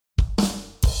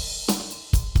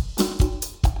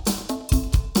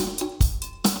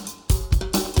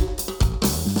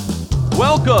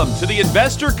Welcome to the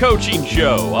Investor Coaching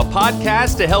Show, a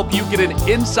podcast to help you get an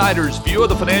insider's view of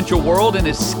the financial world and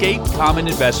escape common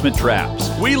investment traps.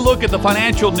 We look at the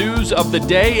financial news of the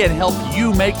day and help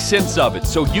you make sense of it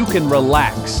so you can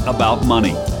relax about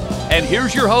money. And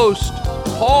here's your host,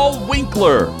 Paul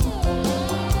Winkler.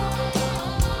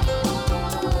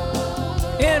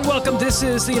 And welcome. This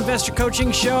is the Investor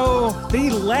Coaching Show, the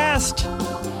last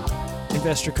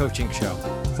Investor Coaching Show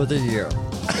for the year.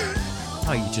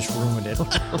 Oh, you just ruined it.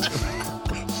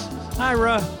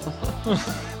 Ira.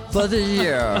 For the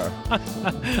year.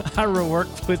 Ira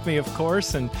worked with me, of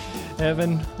course, and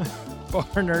Evan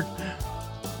Barnard.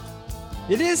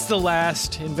 It is the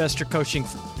last Investor Coaching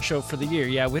Show for the year.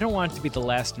 Yeah, we don't want it to be the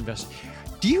last Investor.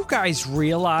 Do you guys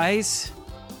realize?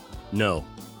 No.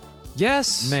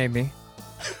 Yes. Maybe.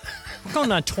 We're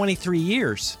going on 23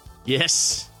 years.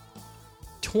 Yes.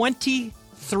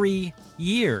 23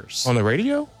 years. On the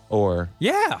radio? Or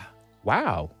Yeah.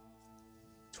 wow.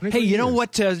 Hey, you know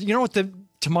what?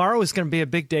 Tomorrow is going to be a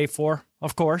big day for?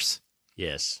 Of course.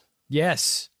 Yes.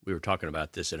 Yes. We were talking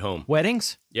about this at home.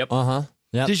 Weddings. Yep. Uh-huh.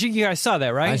 Yep. Did you guys saw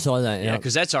that, right? I saw that, Yeah, yeah.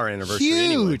 because that's our anniversary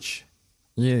anyway. Huge.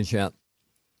 Huge, yeah.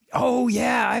 Oh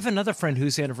yeah, I have another friend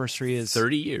whose anniversary is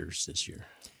 30 years this year.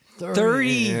 30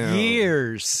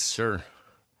 years. Sir.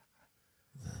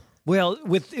 Well,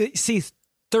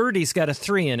 30's got a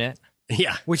 3 in it.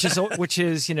 Yeah. Which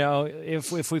is, you know,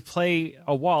 if we play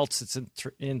a waltz, it's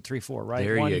in 3/4, right?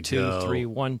 There 1, you 2, go. 3,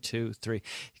 1, 2, 3. You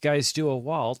guys do a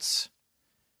waltz,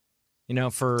 you know,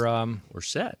 for We're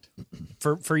set.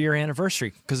 for your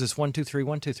anniversary, because it's 1, 2, 3,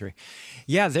 1, 2, 3.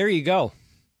 Yeah, there you go.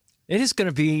 It is going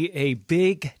to be a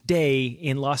big day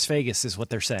in Las Vegas, is what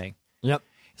they're saying. Yep.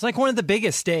 It's like one of the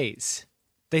biggest days.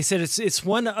 They said it's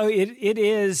one. It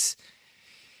is,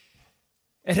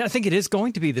 and I think it is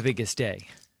going to be the biggest day.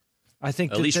 I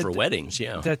think At least for weddings,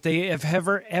 yeah. that they have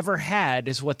ever had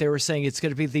is what they were saying. It's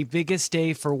going to be the biggest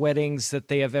day for weddings that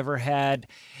they have ever had.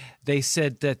 They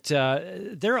said that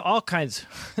there are all kinds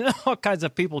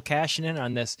of people cashing in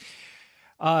on this.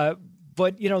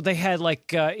 But you know, they had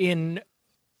like in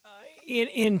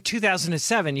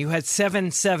 2007, you had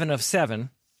 7 of 7.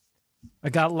 I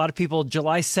got a lot of people.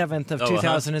 July 7th of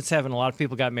 2007, a lot of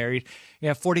people got married.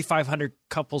 Yeah, 4,500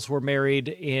 couples were married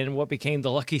in what became the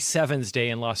Lucky Sevens Day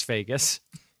in Las Vegas.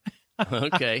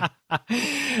 Okay.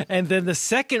 And then the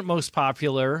second most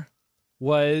popular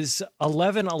was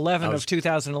 11/11 of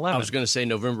 2011. I was going to say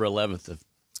November 11th of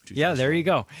 2000. Yeah, there you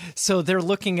go. So they're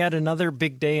looking at another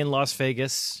big day in Las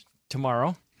Vegas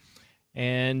tomorrow.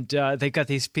 And they've got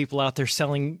these people out there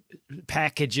selling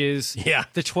packages. Yeah.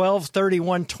 The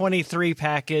 12/31/23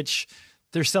 package,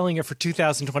 they're selling it for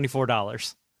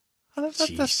 $2,024.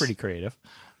 That's pretty creative.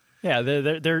 Yeah,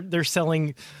 they're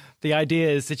selling. The idea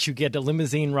is that you get a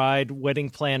limousine ride, wedding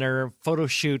planner, photo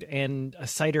shoot, and a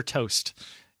cider toast.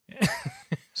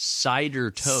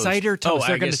 Cider toast. Cider toast. Oh,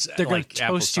 They're going to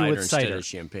toast you with instead cider. of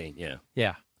champagne. Yeah.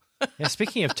 Yeah. Yeah.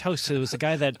 Speaking of toast, there was a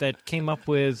guy that came up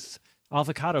with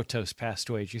avocado toast passed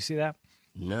away. Did you see that?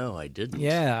 No, I didn't.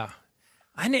 Yeah.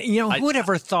 Who would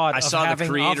ever thought I of having having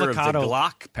the creator avocado? of the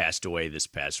Glock passed away this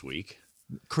past week.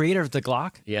 Creator of the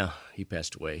Glock? Yeah, he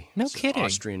passed away. No He's an kidding.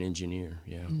 Austrian engineer.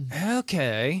 Yeah.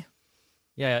 Okay.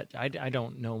 Yeah, I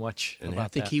don't know much And about I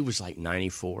think that. he was like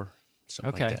 94,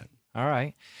 something Okay. like that. All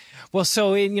right. Well,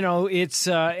 so, you know, it's,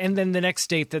 and then the next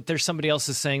date that there's somebody else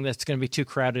is saying that's going to be too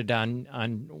crowded on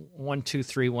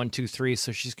 1-2-3,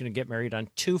 so she's going to get married on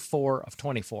 2/4 of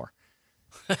 24.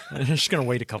 And she's going to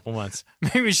wait a couple months.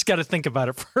 Maybe she's got to think about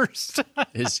it first.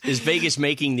 Is Vegas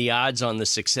making the odds on the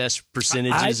success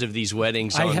percentages of these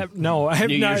weddings on I have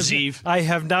New Year's Eve? I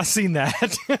have not seen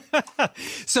that.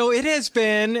 So it has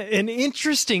been an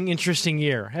interesting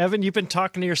year. Evan, you've been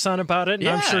talking to your son about it, and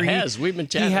Yeah, I'm sure it has. We've been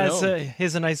chatting He has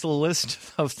home. a nice little list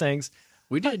of things.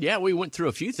 We did, yeah. We went through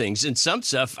a few things, and some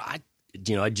stuff I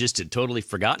just had totally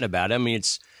forgotten about. I mean,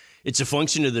 it's a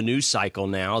function of the news cycle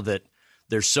now that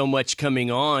there's so much coming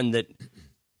on that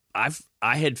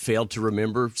I had failed to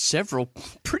remember several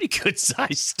pretty good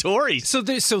sized stories. So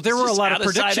there were a just lot out of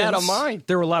of sight, predictions. out of mind.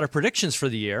 There were a lot of predictions for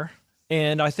the year.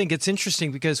 And I think it's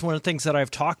interesting because one of the things that I've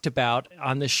talked about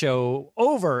on the show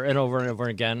over and over and over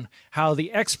again, how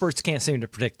the experts can't seem to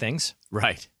predict things,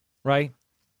 Right. right?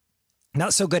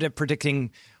 Not so good at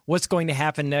predicting what's going to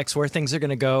happen next, where things are going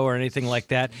to go, or anything like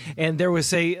that. And there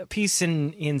was a piece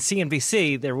in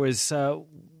CNBC. There was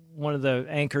one of the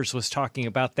anchors was talking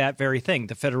about that very thing,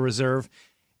 the Federal Reserve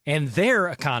and their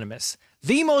economists.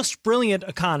 The most brilliant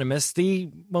economist, the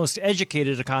most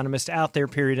educated economist out there,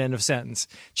 period, end of sentence.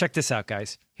 Check this out,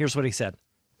 guys. Here's what he said.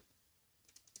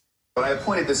 But I have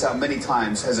pointed this out many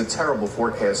times, has a terrible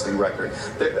forecasting record.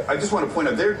 I just want to point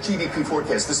out their GDP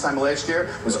forecast this time last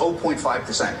year was 0.5%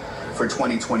 for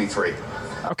 2023.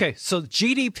 Okay, so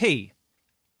GDP,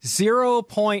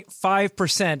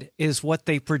 0.5% is what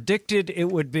they predicted it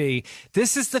would be.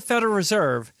 This is the Federal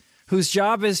Reserve, whose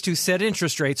job is to set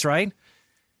interest rates, right?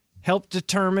 Help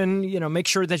determine, make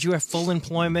sure that you have full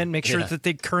employment, make sure that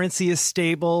the currency is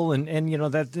stable, and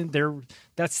that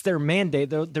that's their mandate,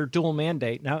 their dual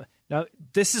mandate. Now,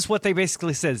 this is what they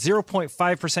basically said: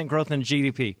 0.5% growth in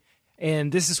GDP,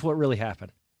 and this is what really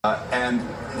happened. And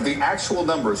the actual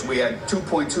numbers, we had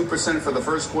 2.2% for the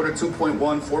first quarter, 2.1,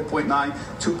 4.9,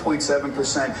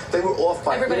 2.7%. They were off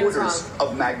by orders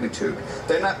of magnitude.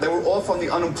 They were off on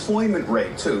the unemployment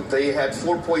rate too. They had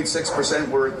 4.6%,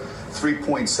 we're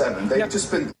 3.7. They've just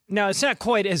been. Now, it's not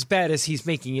quite as bad as he's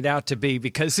making it out to be,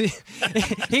 because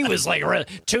he was like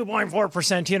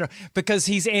 2.4%, because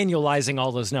he's annualizing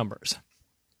all those numbers.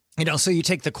 So you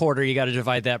take the quarter, you got to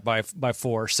divide that by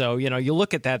 4. So, you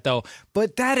look at that, though.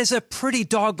 But that is a pretty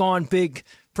doggone big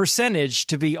percentage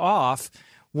to be off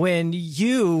when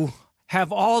you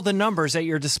have all the numbers at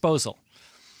your disposal.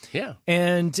 Yeah.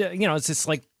 And, it's just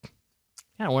like,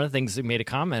 one of the things he made a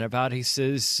comment about, he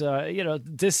says,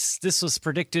 this was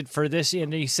predicted for this.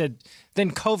 And he said,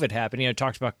 then COVID happened.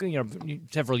 Talked about,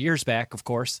 several years back, of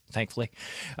course, thankfully.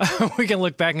 We can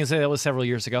look back and say that was several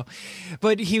years ago.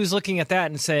 But he was looking at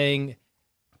that and saying,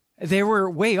 they were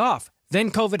way off. Then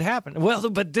COVID happened. Well,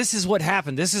 but this is what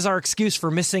happened. This is our excuse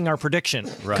for missing our prediction,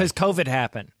 because COVID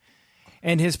happened.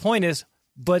 And his point is,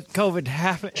 but COVID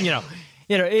happened,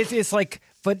 it's like,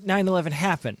 but 9/11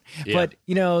 happened. Yeah. But,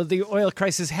 the oil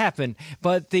crisis happened.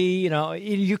 But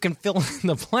you can fill in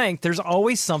the blank. There's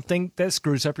always something that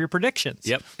screws up your predictions.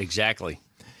 Yep, exactly.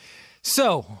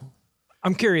 So,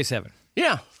 I'm curious, Evan.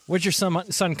 Yeah. What'd your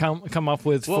son come up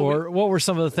with what were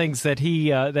some of the things that he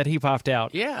popped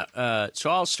out? Yeah. So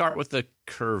I'll start with the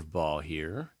curveball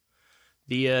here.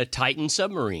 The Titan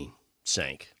submarine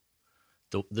sank.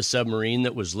 The submarine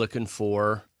that was looking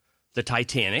for the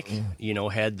Titanic,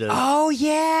 had the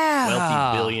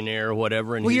wealthy billionaire or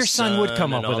whatever, and your son would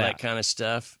come up with all that kind of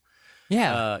stuff.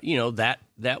 Yeah,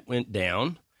 that went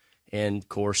down, and of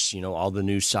course, all the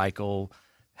news cycle.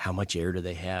 How much air do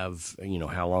they have?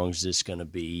 How long is this going to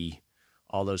be?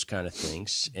 All those kind of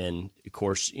things, and of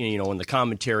course, in the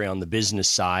commentary on the business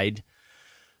side,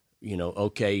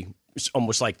 okay, it's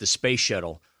almost like the space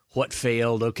shuttle. What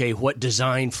failed? Okay, what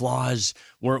design flaws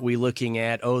weren't we looking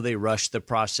at? Oh, they rushed the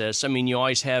process. I mean, you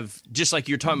always have, just like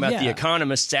you're talking about the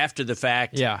economists after the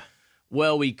fact. Yeah.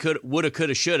 Well, we woulda,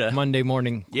 coulda, shoulda. Monday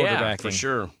morning quarterbacking. Yeah, for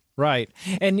sure. Right.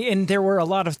 And there were a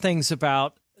lot of things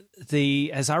about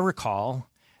as I recall,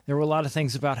 there were a lot of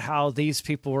things about how these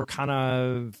people were kind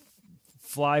of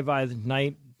fly by the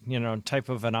night, type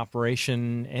of an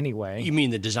operation anyway. You mean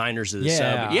the designers of the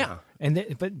sub? Yeah.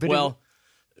 And but well.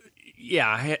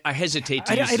 Yeah, I hesitate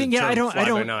to use the term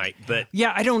fly by night, but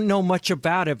I don't know much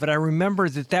about it, but I remember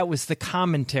that was the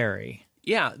commentary.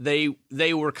 Yeah,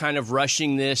 they were kind of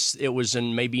rushing this. It was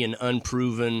maybe an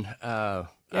unproven. I'm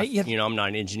not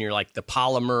an engineer, like the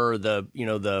polymer,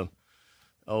 the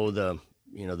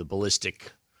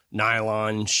ballistic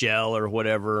nylon shell or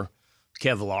whatever,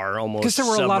 Kevlar almost. Because there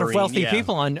were a lot of wealthy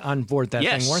people on board that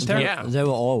thing, weren't there? Yeah, they were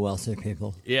all wealthy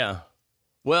people. Yeah,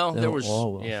 well, there was.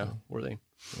 Were they?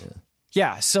 Yeah.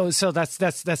 Yeah, so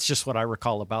that's just what I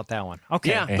recall about that one. Okay.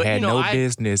 Yeah, It had no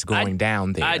business going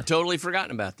down there. I'd totally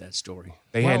forgotten about that story.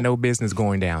 They had no business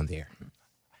going down there.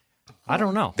 I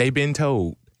don't know. They've been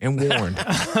told and warned.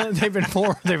 They've been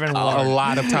warned. A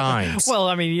lot of times. Well,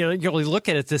 I mean, you look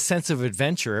at it, the sense of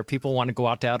adventure. People want to go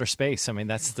out to outer space. I mean,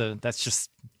 that's just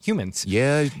humans.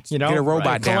 Yeah, get a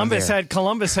robot down there.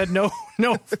 Columbus had no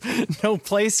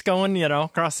place going,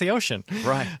 across the ocean.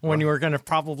 Right. When you were going to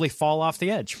probably fall off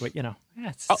the edge. But,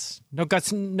 it's no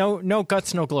guts,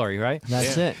 no glory, right?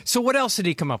 That's it. So what else did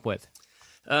he come up with?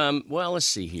 Well, let's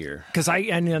see here. Because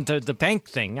the bank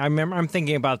thing, I'm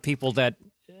thinking about people that,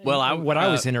 I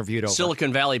was interviewed over.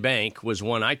 Silicon Valley Bank was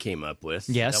one I came up with.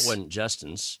 Yes. That wasn't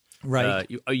Justin's. Right.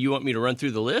 You want me to run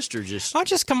through the list or just? I'll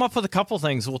just come up with a couple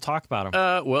things. We'll talk about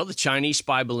them. Well, the Chinese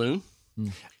spy balloon.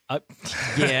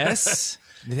 Yes.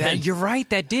 You're right.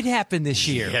 That did happen this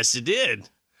year. Yes, it did.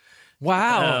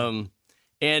 Wow.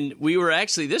 And we were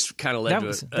actually, this kind of led that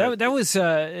was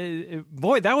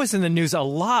that was in the news a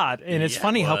lot. And it's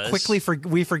funny how quickly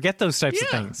we forget those types of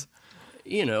things.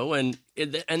 And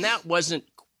that wasn't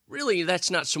really,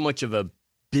 that's not so much of a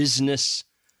business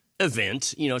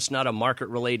event. It's not a market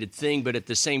related thing, but at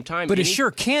the same time, but it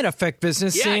sure can affect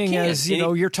business, seeing as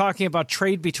you're talking about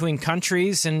trade between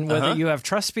countries and whether you have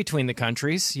trust between the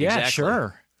countries. Yeah, exactly.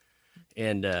 Sure.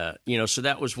 And, so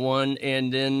that was one.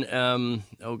 And then,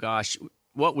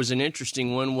 what was an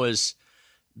interesting one was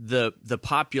the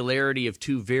popularity of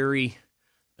two very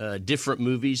different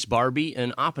movies, Barbie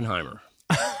and Oppenheimer.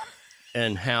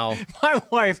 And how my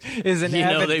wife is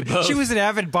she was an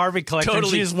avid Barbie collector.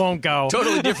 Totally, she just won't go.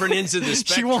 Totally different ends of the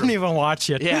spectrum. She won't even watch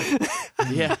it.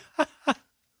 Yeah.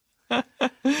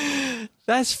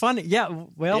 That's funny. Yeah.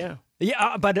 Well.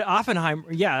 Yeah. But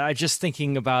Oppenheimer. Yeah. I just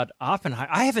thinking about Oppenheimer.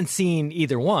 I haven't seen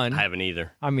either one. I haven't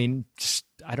either. I mean,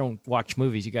 I don't watch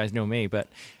movies. You guys know me, but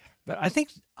I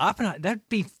think Oppenheimer, that'd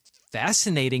be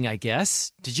fascinating. I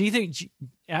guess. Did you think?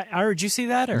 Did you see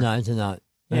that? Or? No, I did not.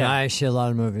 Yeah, I see a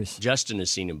lot of movies. Justin has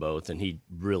seen them both, and he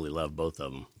really loved both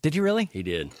of them. Did you really? He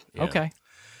did. Yeah. Okay.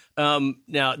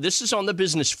 Now, this is on the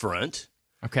business front.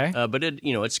 Okay. But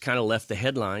it's kind of left the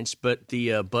headlines. But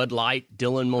the Bud Light,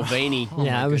 Dylan Mulvaney.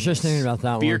 I was just thinking about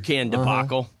that beer can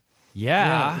debacle.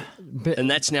 Yeah. And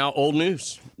that's now old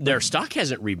news. Their stock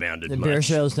hasn't rebounded much. The beer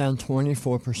sales down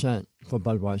 24% for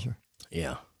Budweiser.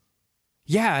 Yeah.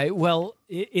 Yeah. Well,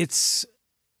 it's,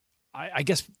 I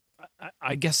guess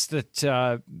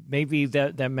that maybe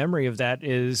that memory of that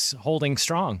is holding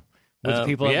strong with the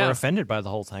people that were offended by the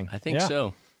whole thing. I think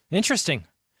so. Interesting.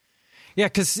 Yeah,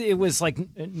 because it was like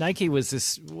Nike was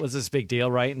this big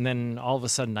deal, right? And then all of a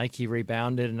sudden Nike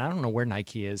rebounded, and I don't know where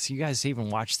Nike is. You guys even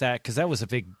watch that? Because that was a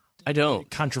big,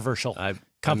 controversial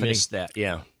company. I missed that.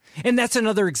 Yeah, and that's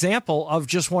another example of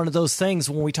just one of those things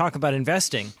when we talk about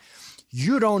investing.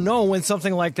 You don't know when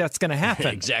something like that's going to happen.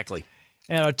 Exactly.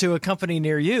 To a company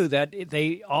near you that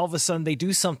they all of a sudden they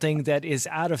do something that is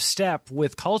out of step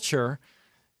with culture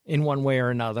in one way or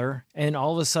another, and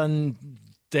all of a sudden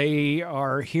they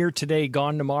are here today,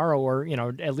 gone tomorrow, or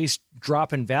at least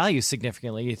drop in value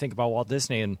significantly. You think about Walt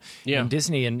Disney and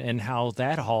Disney and how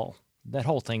that whole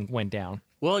thing went down.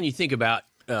 Well, and you think about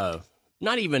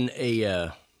not even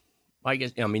this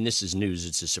is news.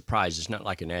 It's a surprise. It's not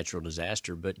like a natural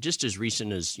disaster, but just as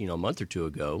recent as a month or two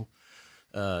ago.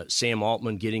 Sam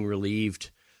Altman getting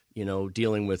relieved,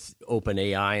 dealing with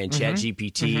OpenAI and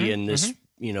ChatGPT and this,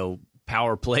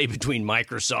 power play between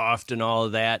Microsoft and all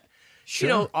of that.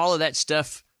 Sure. All of that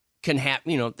stuff can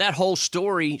happen. That whole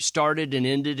story started and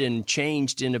ended and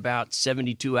changed in about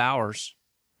 72 hours.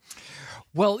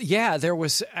 Well, yeah, there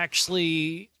was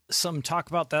actually some talk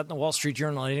about that in the Wall Street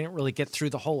Journal. I didn't really get through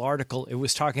the whole article. It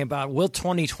was talking about, will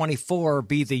 2024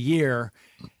 be the year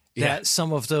that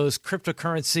some of those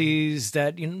cryptocurrencies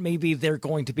that maybe they're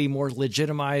going to be more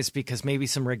legitimized because maybe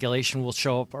some regulation will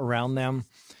show up around them.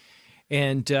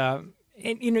 And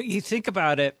you think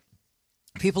about it,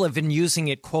 people have been using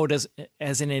it, quote,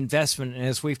 as an investment. And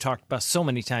as we've talked about so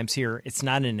many times here, it's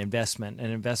not an investment.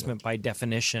 An investment by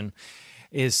definition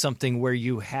is something where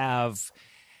you have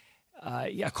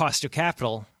a cost of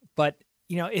capital, but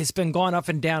it's been going up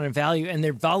and down in value, and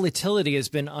their volatility has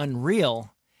been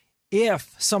unreal.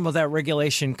 If some of that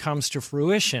regulation comes to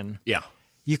fruition,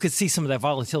 you could see some of that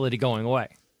volatility going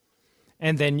away.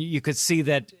 And then you could see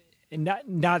that,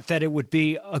 not that it would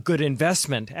be a good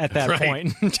investment at that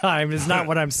point in time is not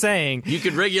what I'm saying. You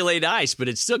could regulate ice, but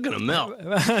it's still going to melt.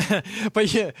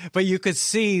 but you could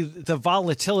see the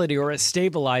volatility or it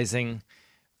stabilizing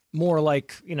more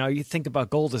like, you think about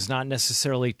gold as not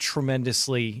necessarily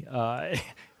tremendously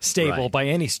stable by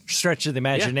any stretch of the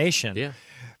imagination. Yeah.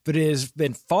 But it has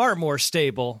been far more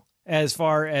stable as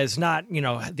far as not,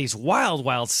 these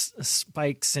wild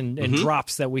spikes and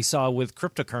drops that we saw with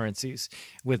cryptocurrencies,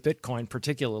 with Bitcoin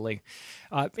particularly.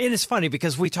 And it's funny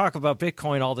because we talk about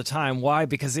Bitcoin all the time. Why?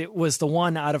 Because it was the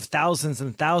one out of thousands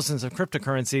and thousands of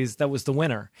cryptocurrencies that was the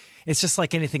winner. It's just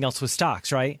like anything else with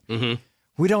stocks, right? Mm-hmm.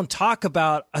 We don't talk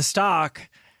about a stock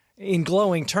in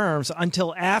glowing terms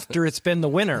until after it's been the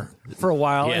winner for a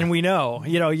while. Yeah. And we know,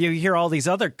 you hear all these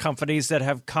other companies that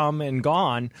have come and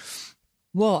gone.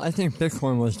 Well, I think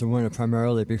Bitcoin was the winner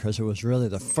primarily because it was really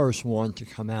the first one to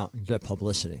come out and get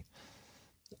publicity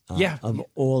of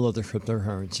all of the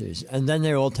cryptocurrencies. And then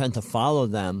they all tend to follow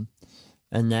them.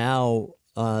 And now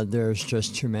there's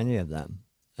just too many of them.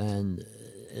 And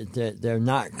they're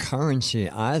not currency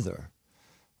either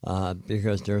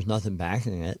because there's nothing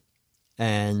backing it.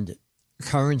 And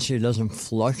currency doesn't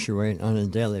fluctuate on a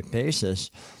daily basis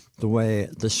the way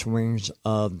the swings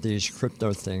of these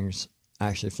crypto things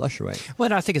actually fluctuate.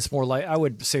 Well, I think it's more like, I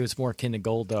would say it's more akin to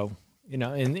gold, though.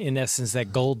 In essence,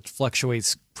 that gold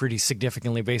fluctuates pretty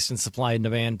significantly based on supply and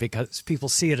demand because people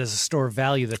see it as a store of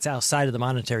value that's outside of the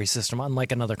monetary system,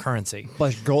 unlike another currency.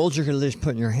 But gold you can at least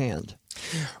put in your hand.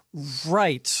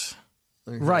 Right.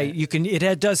 Okay. Right, you can.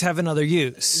 It does have another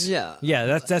use. Yeah,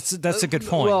 that's a good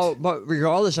point. Well, but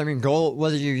regardless, gold,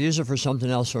 whether you use it for something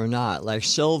else or not, like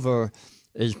silver,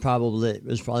 is probably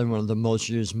one of the most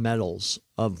used metals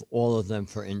of all of them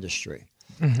for industry.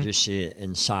 You see it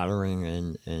in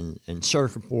soldering and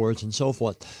circuit boards and so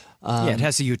forth. It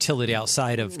has a utility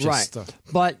outside of just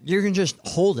but you can just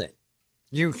hold it.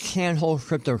 You can't hold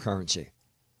cryptocurrency.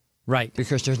 Right.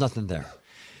 Because there's nothing there.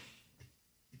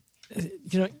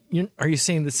 Are you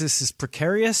saying this is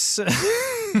precarious in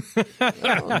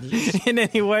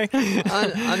any way?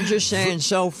 I'm just saying.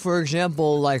 So, for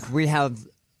example, like we have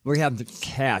the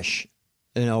cash,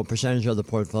 percentage of the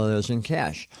portfolios in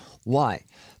cash. Why?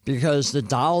 Because the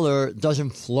dollar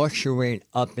doesn't fluctuate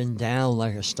up and down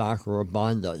like a stock or a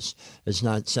bond does. It's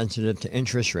not sensitive to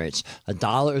interest rates. A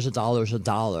dollar is a dollar is a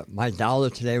dollar. My dollar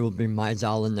today will be my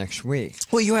dollar next week.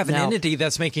 Well, you have an entity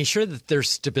that's making sure that there's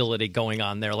stability going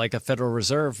on there, like a Federal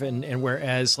Reserve. And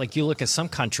whereas, like, you look at some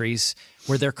countries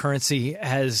where their currency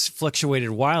has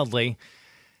fluctuated wildly,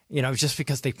 just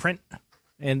because they print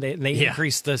and they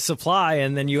increase the supply,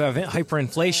 and then you have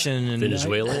hyperinflation. And,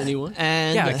 Venezuela, anyone?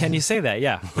 And, can you say that?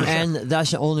 Yeah. And that's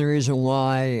the only reason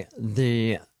why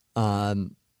I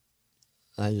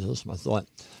just lost my thought.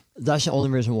 That's the only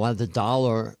reason why the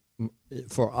dollar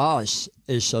for us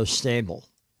is so stable,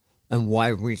 and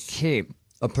why we keep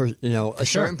a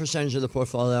certain percentage of the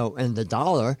portfolio in the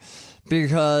dollar,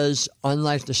 because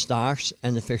unlike the stocks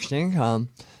and the fixed income,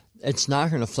 it's not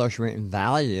going to fluctuate in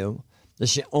value.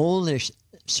 It's the only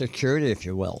security, if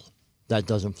you will, that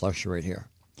doesn't fluctuate here.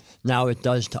 Now, it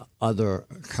does to other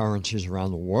currencies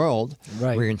around the world.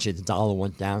 Right. We can see the dollar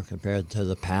went down compared to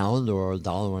the pound, or the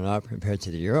dollar went up compared to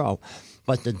the euro.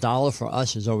 But the dollar for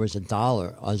us is always a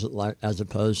dollar, as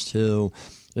opposed to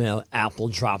Apple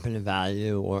dropping in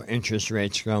value or interest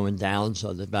rates going down,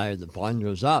 so the value of the bond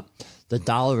goes up. The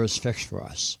dollar is fixed for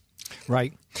us.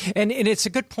 Right. And it's a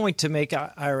good point to make,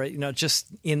 Ira, just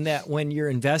in that when you're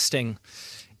investing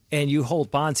and you hold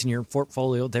bonds in your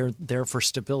portfolio, they're there for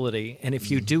stability. And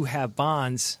if you do have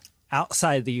bonds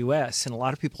outside the U.S., and a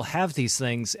lot of people have these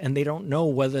things, and they don't know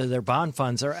whether their bond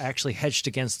funds are actually hedged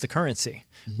against the currency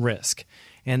risk.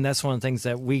 And that's one of the things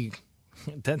that we're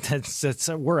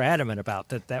adamant about,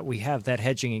 that we have that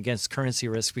hedging against currency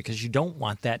risk, because you don't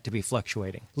want that to be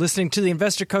fluctuating. Listening to the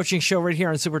Investor Coaching Show right here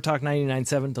on Super Talk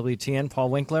 99.7 WTN.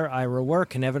 Paul Winkler, Ira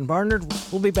Work, and Evan Barnard.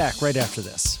 We'll be back right after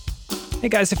this. Hey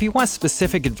guys, if you want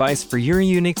specific advice for your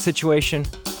unique situation,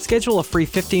 schedule a free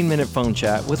 15-minute phone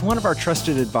chat with one of our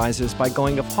trusted advisors by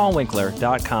going to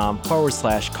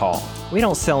paulwinkler.com/call. We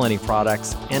don't sell any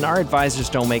products, and our advisors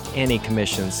don't make any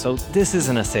commissions, so this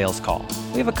isn't a sales call.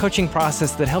 We have a coaching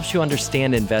process that helps you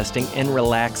understand investing and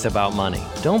relax about money.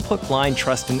 Don't put blind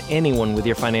trust in anyone with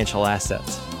your financial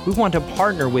assets. We want to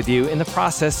partner with you in the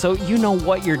process so you know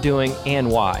what you're doing and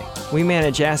why. We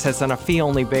manage assets on a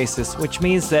fee-only basis, which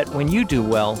means that when you do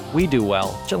well, we do well,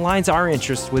 which aligns our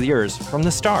interests with yours from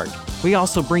the start. We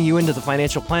also bring you into the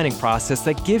financial planning process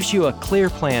that gives you a clear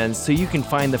plan so you can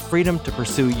find the freedom to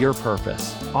pursue your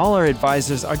purpose. All our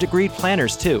advisors are degreed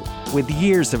planners too, with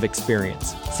years of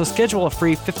experience. So schedule a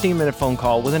free 15-minute phone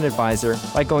call with an advisor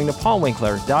by going to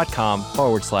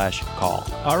paulwinkler.com/call.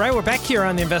 All right, we're back here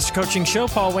on the Investor Coaching Show.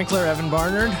 Paul Winkler, Evan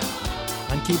Barnard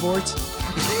on keyboards.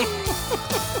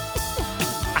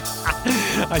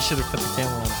 I should have put the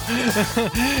camera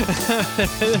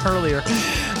on earlier.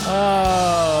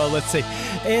 Let's see.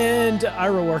 And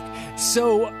Ira Work.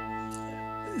 So,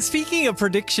 speaking of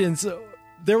predictions,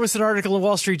 there was an article in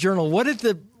Wall Street Journal. What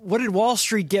did Wall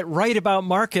Street get right about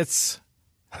markets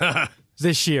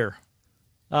this year?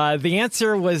 The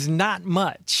answer was not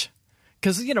much,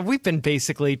 because we've been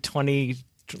basically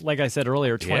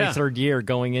 23rd year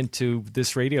going into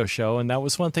this radio show, and that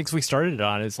was one of the things we started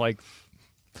on. Is like,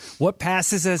 what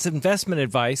passes as investment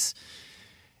advice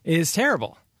is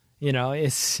terrible.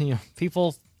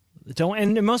 People don't,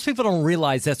 and most people don't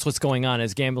realize that's what's going on,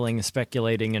 is gambling and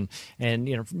speculating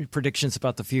and predictions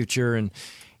about the future, and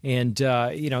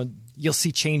you'll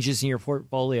see changes in your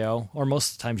portfolio, or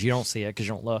most of the times you don't see it because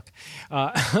you don't look.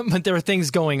 But there are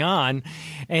things going on,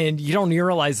 and you don't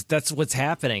realize that's what's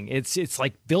happening. It's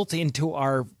like built into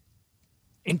our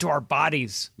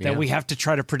bodies that we have to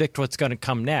try to predict what's going to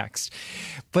come next.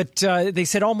 But they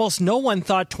said almost no one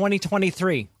thought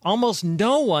 2023, almost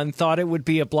no one thought it would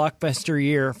be a blockbuster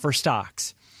year for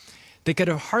stocks. They could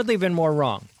have hardly been more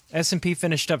wrong. S&P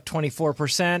finished up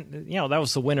 24%. That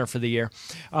was the winner for the year.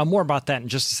 More about that in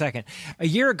just a second. A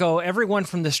year ago, everyone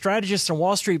from the strategists and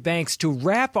Wall Street banks to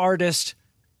rap artist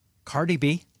Cardi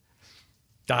B,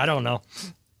 I don't know.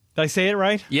 Did I say it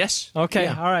right? Yes. Okay,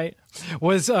 yeah. All right.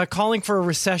 Was calling for a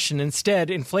recession. Instead,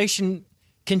 inflation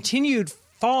continued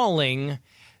falling,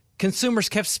 consumers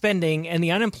kept spending, and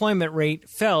the unemployment rate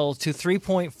fell to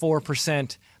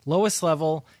 3.4% Lowest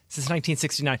level since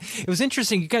 1969. It was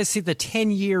interesting. You guys see the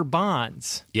 10-year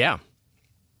bonds. Yeah.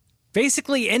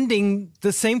 Basically ending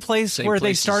the same place where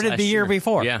they started the year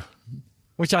before. Yeah.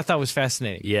 Which I thought was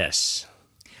fascinating. Yes.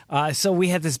 So we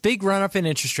had this big run-up in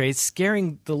interest rates,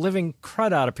 scaring the living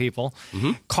crud out of people,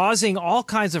 causing all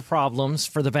kinds of problems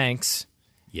for the banks.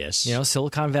 Yes.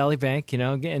 Silicon Valley Bank,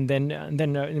 and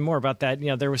then more about that.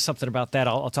 There was something about that.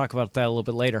 I'll talk about that a little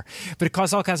bit later. But it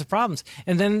caused all kinds of problems.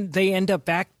 And then they end up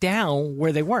back down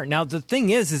where they weren't. Now, the thing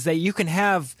is that you can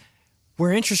have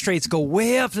where interest rates go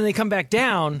way up and they come back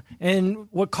down. And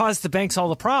what caused the banks all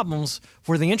the problems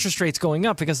were the interest rates going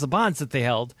up because of the bonds that they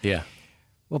held. Yeah.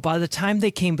 Well, by the time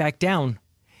they came back down,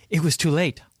 it was too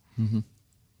late. Mm-hmm.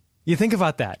 You think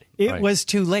about that. It Right. was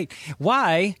too late.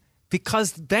 Why?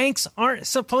 Because banks aren't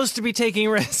supposed to be taking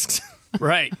risks.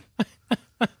 Right.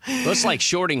 Well, it's like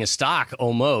shorting a stock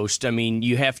almost. I mean,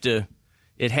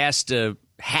 it has to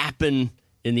happen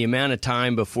in the amount of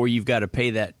time before you've got to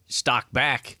pay that stock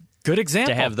back. Good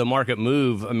example. To have the market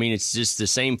move. I mean, it's just the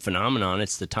same phenomenon.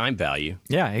 It's the time value.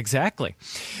 Yeah, exactly.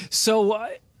 So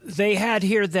they had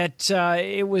here that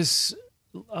it was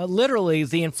literally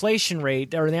the inflation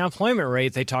rate or the unemployment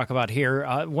rate they talk about here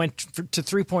went to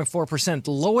 3.4%,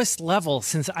 the lowest level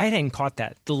since I hadn't caught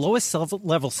that. The lowest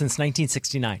level since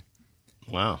 1969.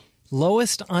 Wow.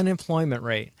 Lowest unemployment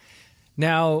rate.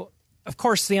 Now, of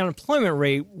course, the unemployment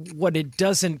rate, what it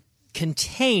doesn't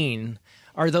contain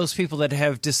are those people that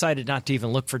have decided not to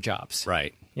even look for jobs.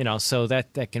 Right. So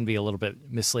that can be a little bit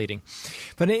misleading.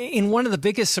 But in one of the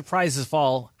biggest surprises of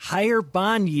all, higher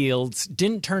bond yields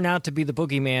didn't turn out to be the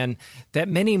boogeyman that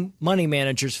many money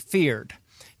managers feared.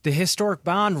 The historic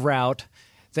bond rout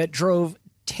that drove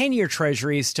 10-year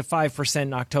treasuries to 5%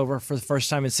 in October for the first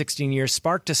time in 16 years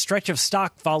sparked a stretch of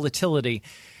stock volatility,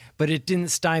 but it didn't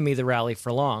stymie the rally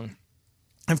for long.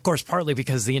 Of course, partly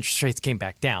because the interest rates came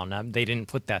back down. They didn't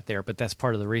put that there, but that's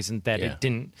part of the reason that it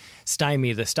didn't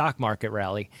stymie the stock market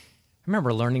rally. I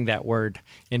remember learning that word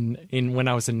in when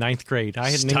I was in ninth grade. I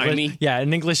had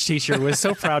an English teacher who was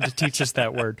so proud to teach us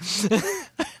that word.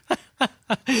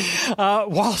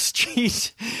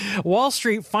 Wall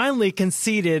Street finally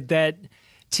conceded that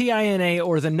TINA,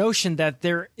 or the notion that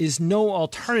there is no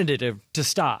alternative to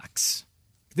stocks.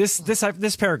 This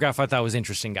paragraph I thought was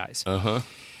interesting, guys.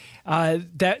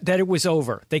 That it was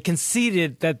over. They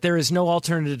conceded that there is no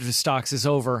alternative to stocks is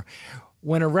over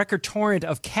when a record torrent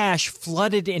of cash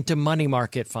flooded into money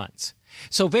market funds.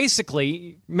 So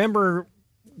basically, remember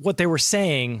what they were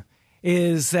saying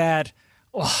is that,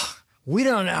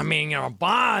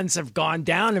 bonds have gone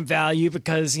down in value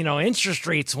because, interest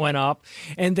rates went up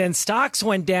and then stocks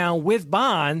went down with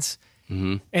bonds.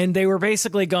 Mm-hmm. And they were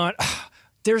basically going,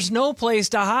 there's no place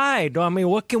to hide. I mean,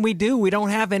 what can we do? We don't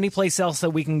have any place else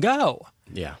that we can go.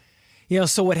 Yeah.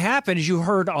 So what happened is you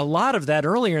heard a lot of that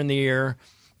earlier in the year.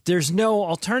 There's no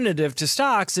alternative to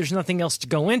stocks. There's nothing else to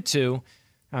go into.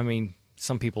 I mean,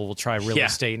 some people will try real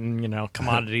estate and,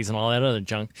 commodities and all that other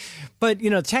junk. But,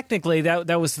 technically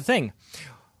that was the thing.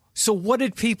 So what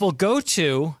did people go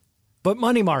to but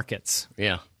money markets?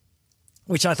 Yeah.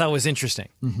 Which I thought was interesting.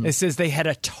 Mm-hmm. It says they had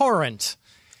a torrent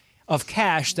of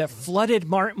cash that flooded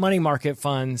money market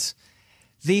funds,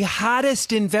 the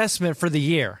hottest investment for the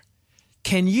year.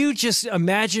 Can you just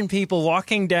imagine people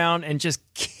walking down and just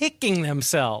kicking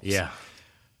themselves? Yeah.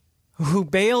 Who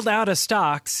bailed out of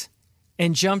stocks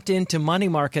and jumped into money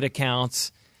market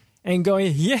accounts and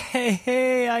going,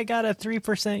 yay, I got a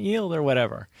 3% yield or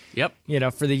whatever. Yep.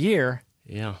 For the year.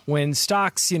 Yeah. When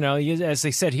stocks, as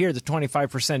they said here, the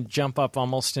 25% jump up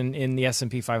almost in the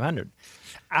S&P 500.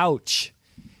 Ouch.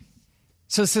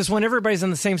 So it says when everybody's on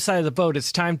the same side of the boat,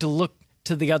 it's time to look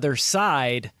to the other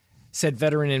side, said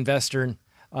veteran investor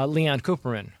Leon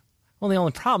Cooperman. Well, the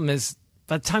only problem is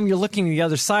by the time you're looking to the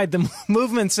other side, the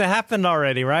movements have happened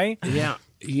already, right? Yeah.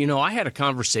 I had a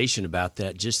conversation about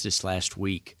that just this last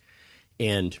week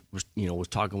and, was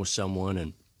talking with someone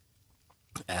and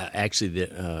actually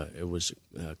it was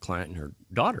a client and her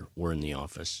daughter were in the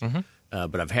office. Mm-hmm.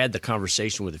 But I've had the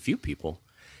conversation with a few people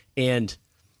and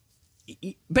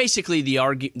basically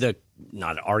the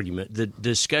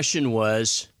discussion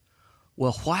was,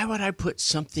 well, why would I put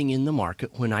something in the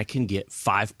market when I can get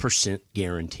 5%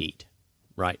 guaranteed,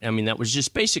 right? I mean, that was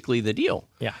just basically the deal.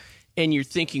 Yeah. And you're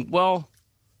thinking, well,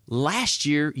 last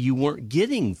year you weren't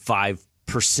getting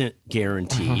 5%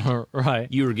 guaranteed. Right.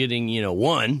 You were getting,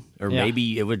 1, or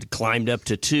maybe it would climbed up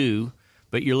to 2,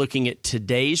 but you're looking at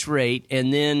today's rate.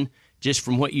 And then just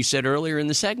from what you said earlier in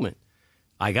the segment,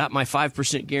 I got my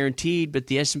 5% guaranteed, but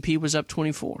the S&P was up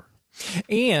 24.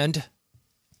 And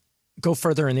go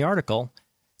further in the article,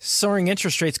 soaring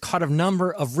interest rates caught a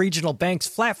number of regional banks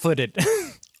flat-footed.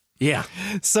 Yeah.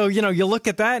 So, you look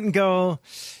at that and go,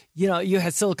 you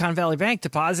had Silicon Valley Bank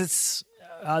deposits,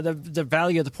 the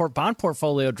value of the bond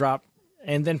portfolio dropped,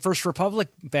 and then First Republic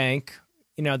Bank,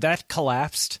 that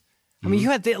collapsed. I mean, you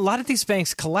had a lot of these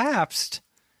banks collapsed,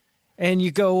 and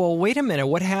you go, well, wait a minute,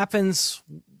 what happens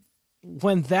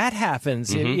when that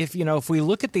happens? If we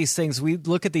look at these things, we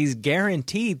look at these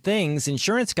guaranteed things,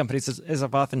 insurance companies, as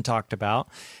I've often talked about,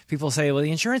 people say, well,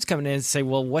 the insurance company, and say,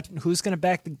 well, who's going to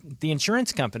back the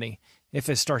insurance company if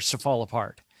it starts to fall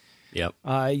apart? Yep.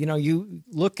 You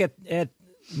look at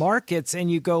markets and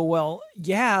you go, well,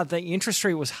 yeah, the interest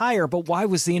rate was higher, but why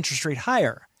was the interest rate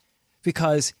higher?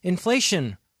 Because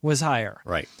inflation was higher.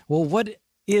 Right. Well, what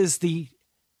is the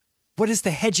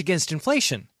hedge against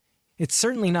inflation? It's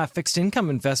certainly not fixed income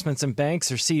investments in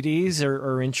banks or CDs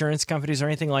or insurance companies or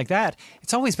anything like that.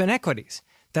 It's always been equities.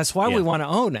 That's why we want to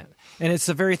own it. And it's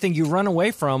the very thing you run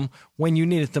away from when you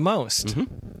need it the most.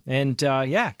 And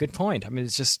good point. I mean,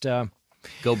 it's just...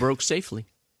 go broke safely.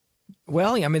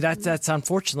 Well, I mean, that's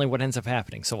unfortunately what ends up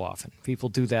happening so often. People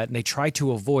do that, and they try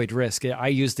to avoid risk. I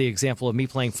use the example of me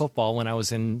playing football when I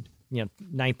was in 9th,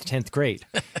 10th grade.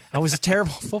 I was a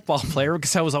terrible football player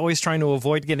because I was always trying to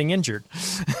avoid getting injured.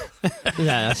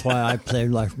 Yeah, that's why I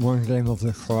played like one game of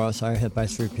lacrosse. I hit by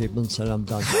 3 people and said, I'm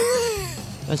done.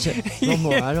 That's it. No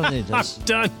more. I don't need this. I'm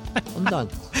done. I'm done.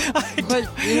 But,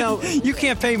 you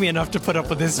can't pay me enough to put up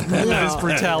with this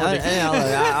brutality.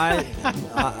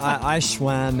 I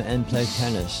swam and played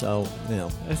tennis, so,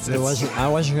 I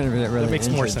wasn't going to get really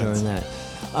injured doing that.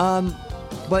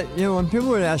 But, when people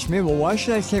would ask me, well, why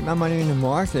should I take my money in the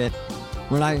market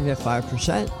when I can get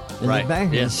 5% in the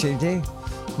bank in a CD?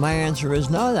 My answer is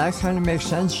no, that kind of makes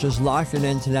sense. Just lock it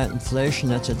into that inflation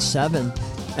that's at 7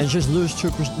 and just lose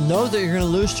 2%. Know that you're going to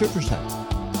lose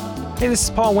 2%. Hey, this is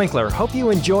Paul Winkler. Hope you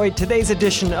enjoyed today's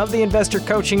edition of the Investor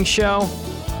Coaching Show.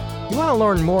 You want to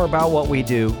learn more about what we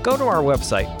do, go to our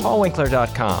website,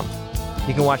 paulwinkler.com.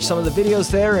 You can watch some of the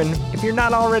videos there, and if you're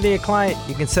not already a client,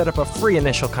 you can set up a free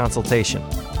initial consultation.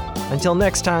 Until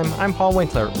next time, I'm Paul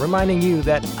Winkler, reminding you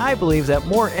that I believe that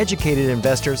more educated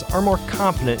investors are more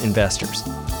confident investors,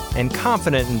 and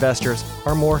confident investors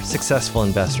are more successful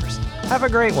investors. Have a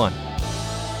great one.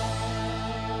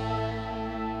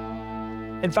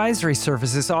 Advisory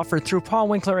services offered through Paul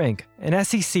Winkler, Inc., an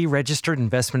SEC-registered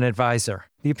investment advisor.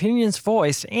 The opinions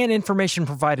voiced and information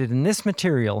provided in this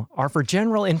material are for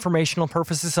general informational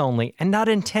purposes only and not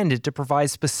intended to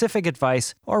provide specific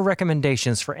advice or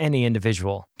recommendations for any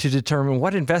individual. To determine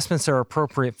what investments are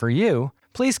appropriate for you,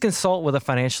 please consult with a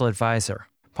financial advisor.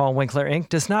 Paul Winkler, Inc.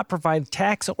 does not provide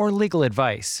tax or legal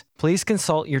advice. Please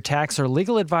consult your tax or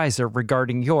legal advisor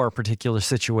regarding your particular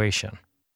situation.